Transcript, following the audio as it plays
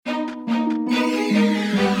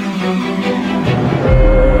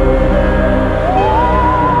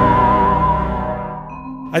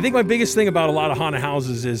I think my biggest thing about a lot of haunted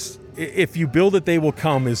houses is if you build it, they will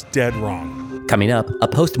come is dead wrong. Coming up, a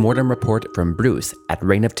post-mortem report from Bruce at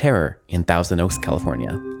Reign of Terror in Thousand Oaks,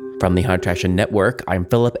 California. From the Haunted Attraction Network, I'm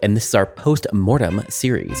Philip, and this is our post-mortem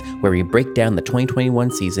series where we break down the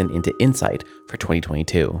 2021 season into insight for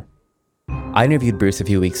 2022. I interviewed Bruce a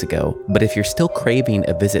few weeks ago, but if you're still craving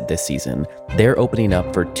a visit this season, they're opening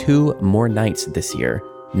up for 2 more nights this year,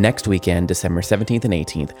 next weekend, December 17th and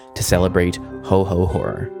 18th, to celebrate Ho Ho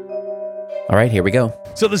Horror. All right, here we go.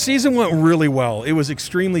 So the season went really well. It was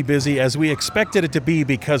extremely busy, as we expected it to be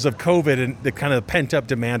because of COVID and the kind of pent-up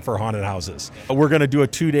demand for haunted houses. We're going to do a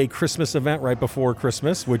 2-day Christmas event right before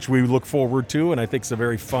Christmas, which we look forward to, and I think it's a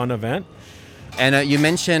very fun event. And you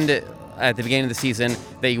mentioned at the beginning of the season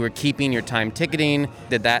that you were keeping your time ticketing.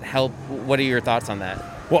 Did that help? What are your thoughts on that?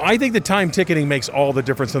 Well, I think the time ticketing makes all the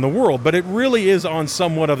difference in the world, but it really is on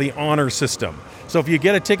somewhat of the honor system. So if you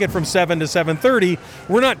get a ticket from 7 to 7:30,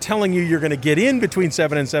 we're not telling you you're going to get in between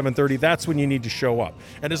 7 and 7:30. That's when you need to show up.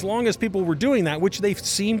 And as long as people were doing that, which they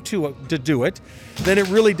seem to do it, then it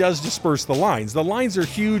really does disperse the lines. The lines are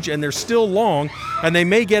huge and they're still long, and they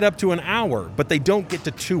may get up to an hour, but they don't get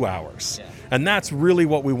to 2 hours. Yeah. And that's really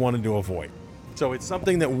what we wanted to avoid. So it's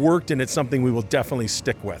something that worked, and it's something we will definitely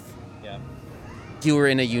stick with. You were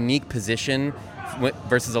in a unique position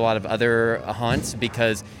versus a lot of other haunts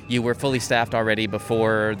because you were fully staffed already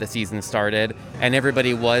before the season started and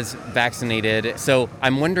everybody was vaccinated. So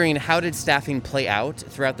I'm wondering, how did staffing play out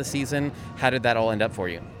throughout the season? How did that all end up for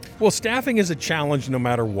you? Well, staffing is a challenge no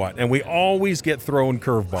matter what, and we always get thrown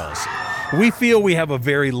curveballs. We feel we have a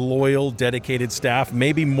very loyal, dedicated staff,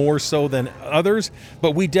 maybe more so than others,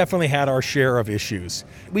 but we definitely had our share of issues.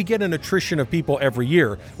 We get an attrition of people every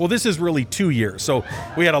year. Well, this is really 2 years, so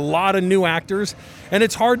we had a lot of new actors, and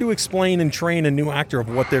it's hard to explain and train a new actor of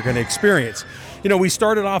what they're going to experience. You know, we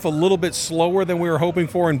started off a little bit slower than we were hoping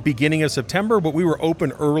for in beginning of September, but we were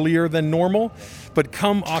open earlier than normal. But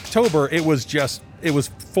come October, it was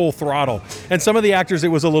full throttle. And some of the actors, it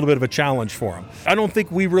was a little bit of a challenge for them. I don't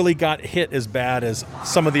think we really got hit as bad as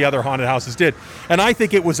some of the other haunted houses did. And I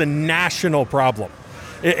think it was a national problem.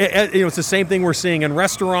 It's the same thing we're seeing in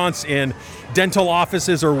restaurants, in dental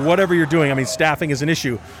offices, or whatever you're doing. I mean, staffing is an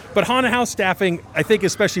issue. But haunted house staffing, I think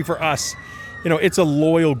especially for us, it's a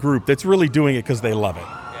loyal group that's really doing it because they love it.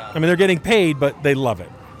 I mean, they're getting paid, but they love it.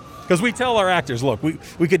 Because we tell our actors, look,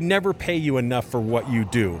 we could never pay you enough for what you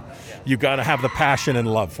do. You got to have the passion and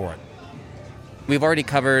love for it. We've already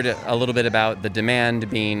covered a little bit about the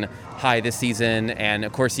demand being high this season, and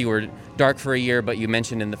of course you were dark for a year, but you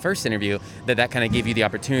mentioned in the first interview that kind of gave you the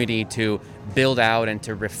opportunity to build out and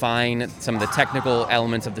to refine some of the technical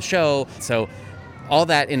elements of the show. So all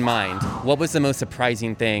that in mind, what was the most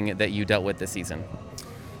surprising thing that you dealt with this season?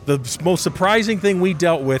 The most surprising thing we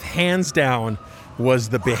dealt with, hands down, was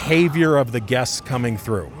the behavior of the guests coming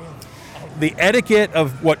through. The etiquette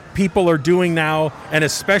of what people are doing now, and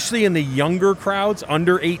especially in the younger crowds,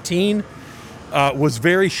 under 18, was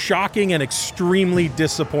very shocking and extremely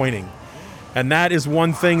disappointing. And that is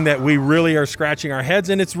one thing that we really are scratching our heads,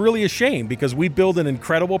 and it's really a shame because we build an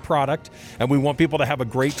incredible product and we want people to have a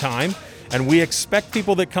great time, and we expect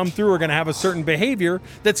people that come through are going to have a certain behavior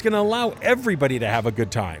that's going to allow everybody to have a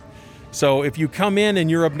good time. So if you come in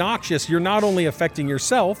and you're obnoxious, you're not only affecting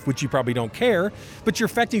yourself, which you probably don't care, but you're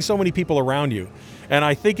affecting so many people around you. And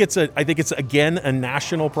I think it's again a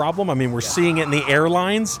national problem. I mean, we're seeing it in the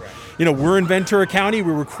airlines. We're in Ventura County.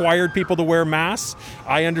 We required people to wear masks.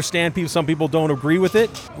 I understand some people don't agree with it.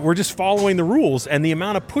 We're just following the rules, and the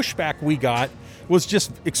amount of pushback we got was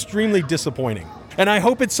just extremely disappointing. And I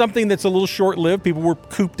hope it's something that's a little short-lived. People were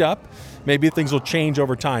cooped up. Maybe things will change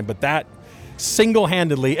over time, but that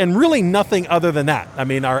single-handedly, and really nothing other than that. I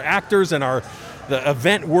mean, our actors and the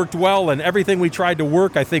event worked well, and everything we tried to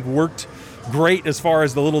work, I think, worked great as far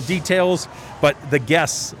as the little details, but the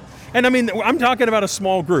guests, and I mean, I'm talking about a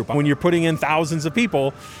small group. When you're putting in thousands of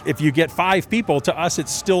people, if you get 5 people, to us it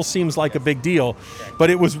still seems like a big deal,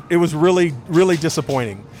 but it was really, really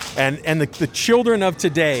disappointing. And the children of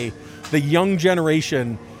today, the young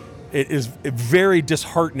generation, it is very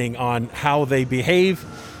disheartening on how they behave,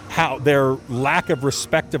 how their lack of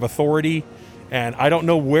respect of authority, and I don't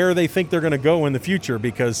know where they think they're going to go in the future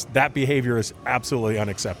because that behavior is absolutely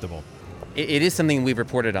unacceptable. It is something we've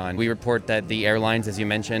reported on. We report that the airlines, as you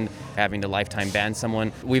mentioned, having to lifetime ban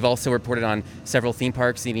someone. We've also reported on several theme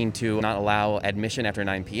parks needing to not allow admission after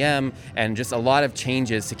 9 p.m. and just a lot of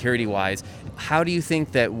changes security-wise. How do you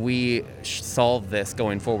think that we solve this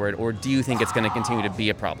going forward, or do you think it's going to continue to be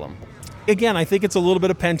a problem? Again, I think it's a little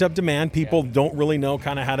bit of pent-up demand. People don't really know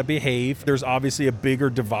kind of how to behave. There's obviously a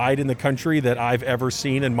bigger divide in the country that I've ever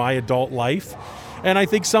seen in my adult life. And I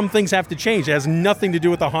think some things have to change. It has nothing to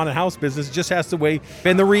do with the haunted house business. It just has to wait.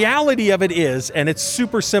 And the reality of it is, and it's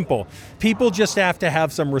super simple, people just have to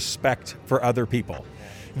have some respect for other people.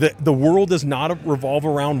 The world does not revolve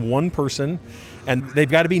around one person, and they've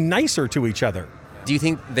got to be nicer to each other. Do you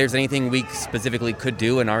think there's anything we specifically could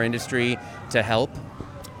do in our industry to help?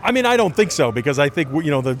 I mean, I don't think so, because I think,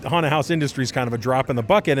 the haunted house industry is kind of a drop in the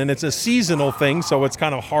bucket, and it's a seasonal thing, so it's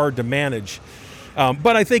kind of hard to manage.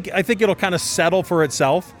 But I think it'll kind of settle for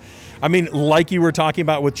itself. I mean, like you were talking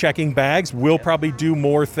about with checking bags, we'll probably do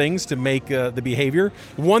more things to make the behavior.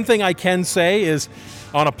 One thing I can say is,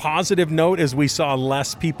 on a positive note, is we saw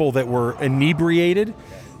less people that were inebriated,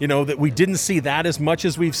 that we didn't see that as much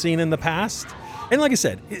as we've seen in the past. And like I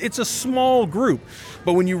said, it's a small group,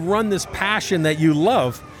 but when you run this passion that you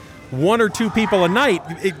love, 1 or 2 people a night,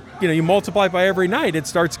 you multiply by every night, it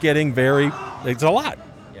starts getting it's a lot.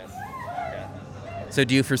 So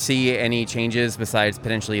do you foresee any changes besides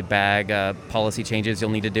potentially bag policy changes you'll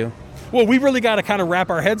need to do? Well, we really got to kind of wrap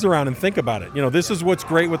our heads around and think about it. This is what's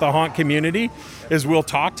great with the haunt community, is we'll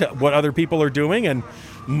talk to what other people are doing and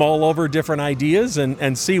mull over different ideas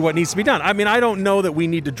and see what needs to be done. I mean, I don't know that we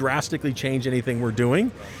need to drastically change anything we're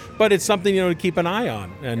doing, but it's something, to keep an eye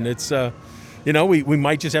on. And it's, we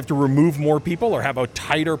might just have to remove more people or have a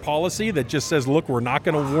tighter policy that just says, look, we're not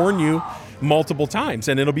going to warn you multiple times.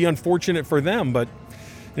 And it'll be unfortunate for them, but,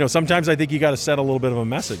 sometimes I think you got to set a little bit of a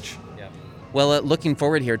message. Well, looking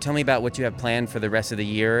forward here, tell me about what you have planned for the rest of the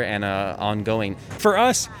year and ongoing. For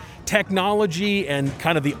us, technology and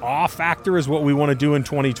kind of the awe factor is what we want to do in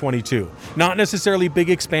 2022. Not necessarily big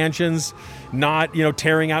expansions, not,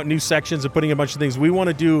 tearing out new sections and putting a bunch of things. We want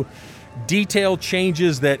to do detailed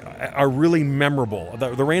changes that are really memorable.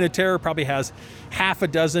 The Reign of Terror probably has half a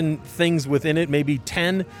dozen things within it, maybe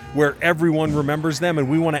 10, where everyone remembers them, and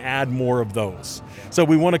we want to add more of those. So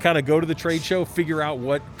we want to kind of go to the trade show, figure out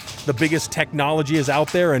what the biggest technology is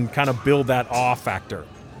out there, and kind of build that awe factor.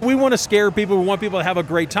 We want to scare people. We want people to have a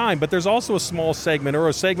great time, but there's also a small segment or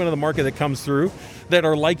a segment of the market that comes through that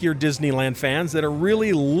are like your Disneyland fans that are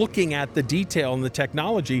really looking at the detail and the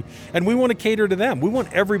technology, and we want to cater to them. We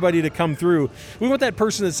want everybody to come through. We want that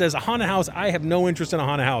person that says, a haunted house, I have no interest in a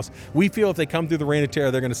haunted house. We feel if they come through the Reign of Terror,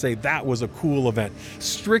 they're going to say, that was a cool event,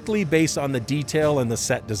 strictly based on the detail and the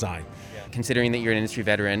set design. Considering that you're an industry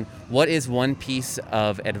veteran, what is one piece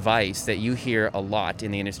of advice that you hear a lot in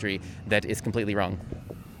the industry that is completely wrong?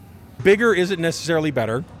 Bigger isn't necessarily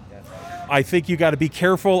better. I think you got to be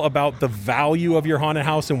careful about the value of your haunted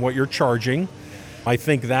house and what you're charging. I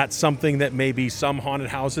think that's something that maybe some haunted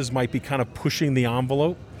houses might be kind of pushing the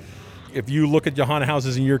envelope. If you look at your haunted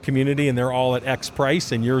houses in your community and they're all at X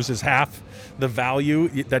price and yours is half the value,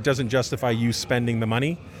 that doesn't justify you spending the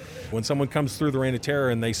money. When someone comes through the Reign of Terror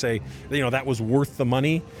and they say, that was worth the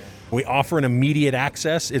money, we offer an immediate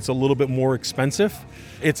access. It's a little bit more expensive.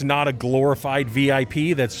 It's not a glorified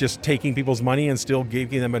VIP that's just taking people's money and still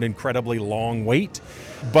giving them an incredibly long wait.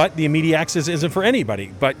 But the immediate access isn't for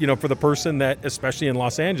anybody. But, for the person that, especially in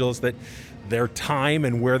Los Angeles, that their time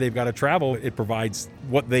and where they've got to travel, it provides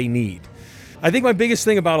what they need. I think my biggest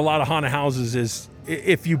thing about a lot of haunted houses is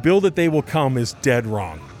if you build it, they will come is dead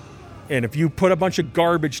wrong. And if you put a bunch of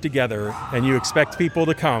garbage together and you expect people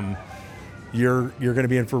to come, you're going to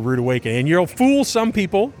be in for a rude awakening. And you'll fool some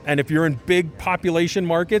people, and if you're in big population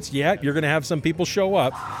markets, you're going to have some people show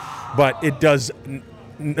up, but it does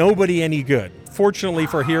nobody any good. Fortunately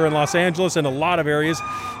for here in Los Angeles and a lot of areas,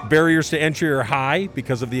 barriers to entry are high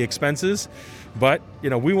because of the expenses, but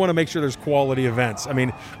we want to make sure there's quality events. I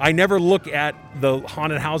mean, I never look at the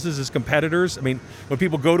haunted houses as competitors. I mean, when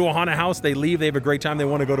people go to a haunted house, they leave, they have a great time, they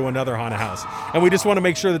want to go to another haunted house. And we just want to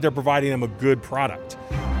make sure that they're providing them a good product.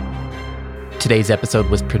 Today's episode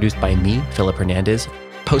was produced by me, Philip Hernandez,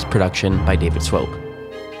 post-production by David Swope.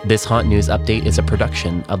 This Haunt News Update is a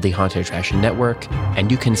production of the Haunted Attraction Network,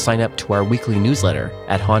 and you can sign up to our weekly newsletter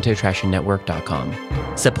at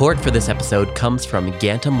hauntedattractionnetwork.com. Support for this episode comes from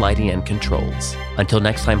Gantom Lighting and Controls. Until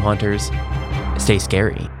next time, haunters, stay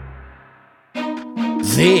scary.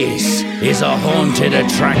 This is a Haunted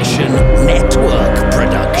Attraction Network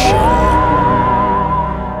production.